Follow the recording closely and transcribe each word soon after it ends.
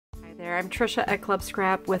there, I'm Trisha at Club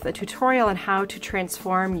Scrap with a tutorial on how to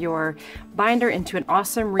transform your binder into an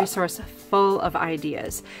awesome resource full of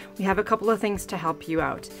ideas. We have a couple of things to help you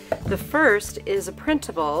out. The first is a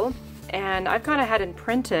printable, and I've gone ahead and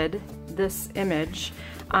printed this image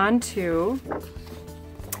onto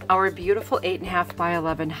our beautiful 8.5 by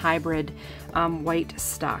 11 hybrid white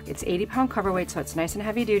stock. It's 80-pound cover weight, so it's nice and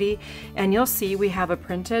heavy duty, and you'll see we have a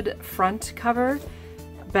printed front cover,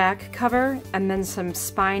 back cover, and then some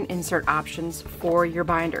spine insert options for your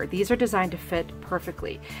binder. These are designed to fit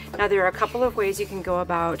perfectly. Now there are a couple of ways you can go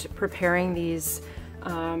about preparing these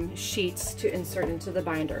sheets to insert into the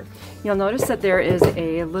binder. You'll notice that there is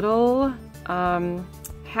a little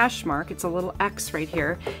hash mark. It's a little X right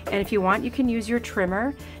here, and if you want, you can use your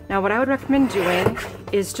trimmer. Now what I would recommend doing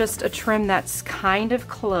is just a trim that's kind of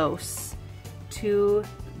close to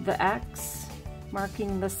the X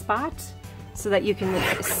marking the spot, so that you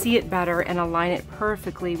can see it better and align it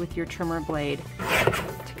perfectly with your trimmer blade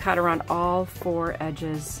to cut around all 4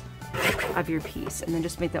 edges of your piece, and then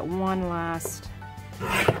just make that one last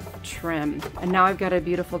trim. And now I've got a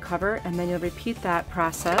beautiful cover, and then you'll repeat that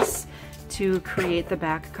process to create the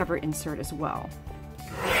back cover insert as well.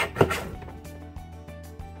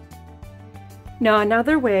 Now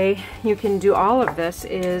another way you can do all of this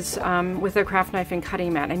is with a craft knife and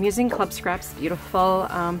cutting mat. I'm using Club Scrap's beautiful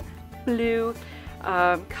blue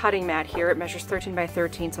cutting mat here. It measures 13 by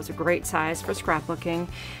 13, so it's a great size for scrapbooking.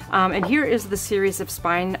 And here is the series of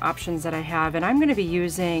spine options that I have, and I'm going to be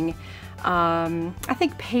using I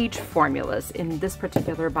think page formulas in this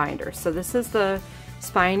particular binder. So this is the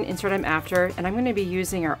spine insert I'm after, and I'm going to be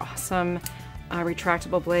using our awesome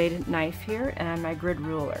retractable blade knife here and my grid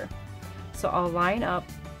ruler. So I'll line up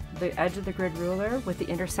the edge of the grid ruler with the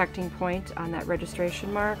intersecting point on that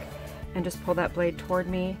registration mark and just pull that blade toward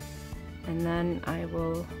me. And then I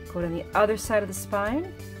will go to the other side of the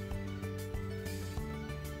spine.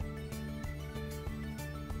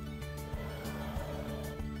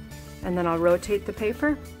 And then I'll rotate the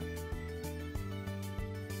paper.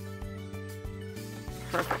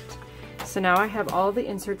 Perfect. So now I have all the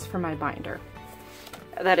inserts for my binder.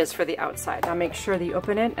 That is for the outside. Now make sure that you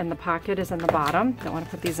open it and the pocket is in the bottom. Don't want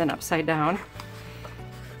to put these in upside down.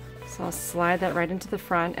 So I'll slide that right into the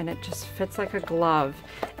front, and it just fits like a glove.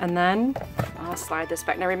 And then I'll slide this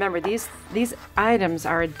back. Now remember, these items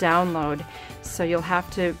are a download, so you'll have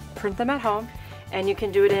to print them at home, and you can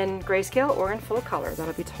do it in grayscale or in full color.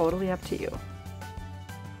 That'll be totally up to you.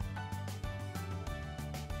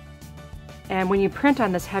 And when you print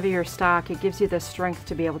on this heavier stock, it gives you the strength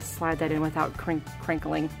to be able to slide that in without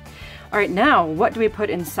crinkling. All right, now what do we put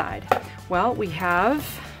inside? Well, we have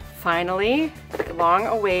finally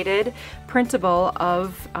long-awaited printable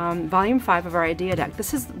of volume 5 of our idea deck.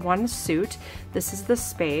 This is one suit. This is the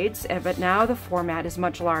spades, but now the format is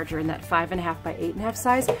much larger in that 5.5 by 8.5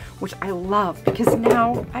 size, which I love because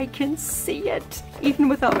now I can see it even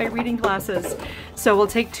without my reading glasses. So we'll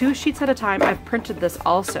take 2 sheets at a time. I've printed this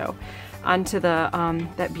also onto the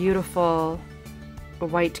that beautiful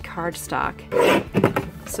white cardstock.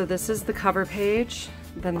 So this is the cover page,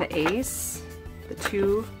 then the ace, the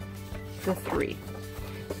 2, the 3.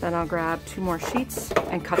 Then I'll grab 2 more sheets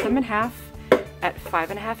and cut them in half at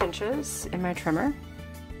 5.5 inches in my trimmer.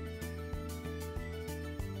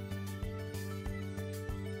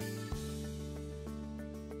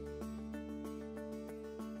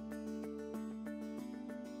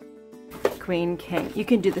 Queen, king. You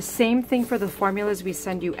can do the same thing for the formulas we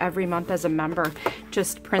send you every month as a member.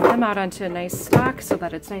 Just print them out onto a nice stock so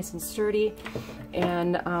that it's nice and sturdy,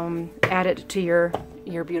 and add it to your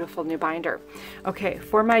beautiful new binder. Okay,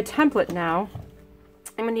 for my template now,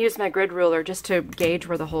 I'm going to use my grid ruler just to gauge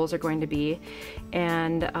where the holes are going to be,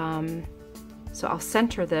 and so I'll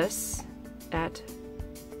center this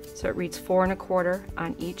so it reads 4 1/4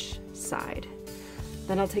 on each side.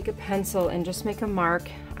 Then I'll take a pencil and just make a mark.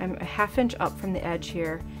 I'm a 1/2 inch up from the edge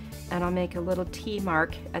here, and I'll make a little T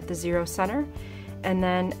mark at the 0 center, and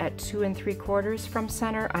then at 2 3/4 from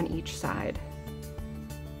center on each side.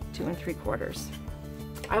 2 3/4.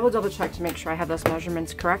 I will double check to make sure I have those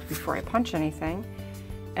measurements correct before I punch anything.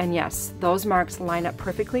 And yes, those marks line up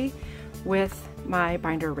perfectly with my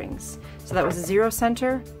binder rings. So that was 0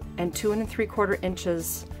 center and 2 3/4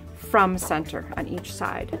 inches from center on each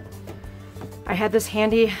side. I had this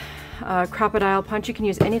handy crocodile punch. You can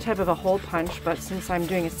use any type of a hole punch, but since I'm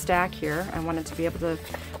doing a stack here, I wanted to be able to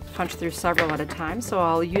punch through several at a time. So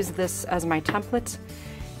I'll use this as my template,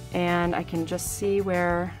 and I can just see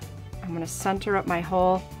where I'm going to center up my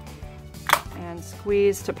hole and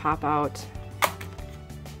squeeze to pop out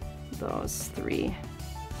those 3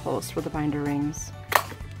 holes for the binder rings.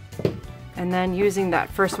 And then using that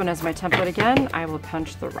first one as my template again, I will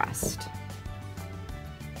punch the rest.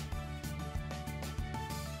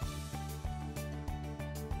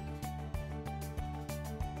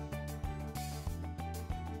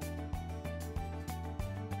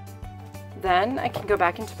 Then I can go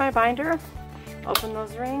back into my binder, open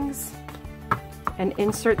those rings, and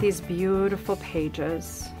insert these beautiful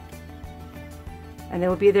pages. And they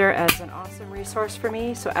will be there as an awesome resource for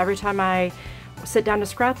me. So every time I sit down to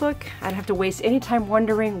scrapbook, I don't have to waste any time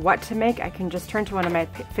wondering what to make. I can just turn to one of my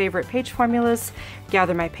favorite page formulas,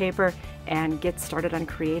 gather my paper, and get started on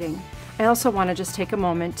creating. I also want to just take a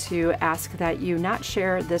moment to ask that you not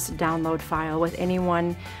share this download file with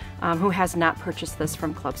anyone who has not purchased this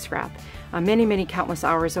from Club Scrap. Many countless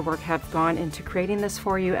hours of work have gone into creating this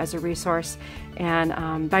for you as a resource,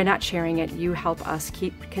 and by not sharing it, you help us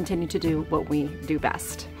continue to do what we do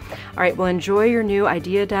best. All right, well, enjoy your new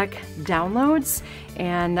Idea Deck downloads,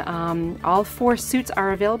 and all 4 suits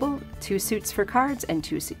are available, 2 suits for cards and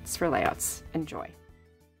 2 suits for layouts. Enjoy.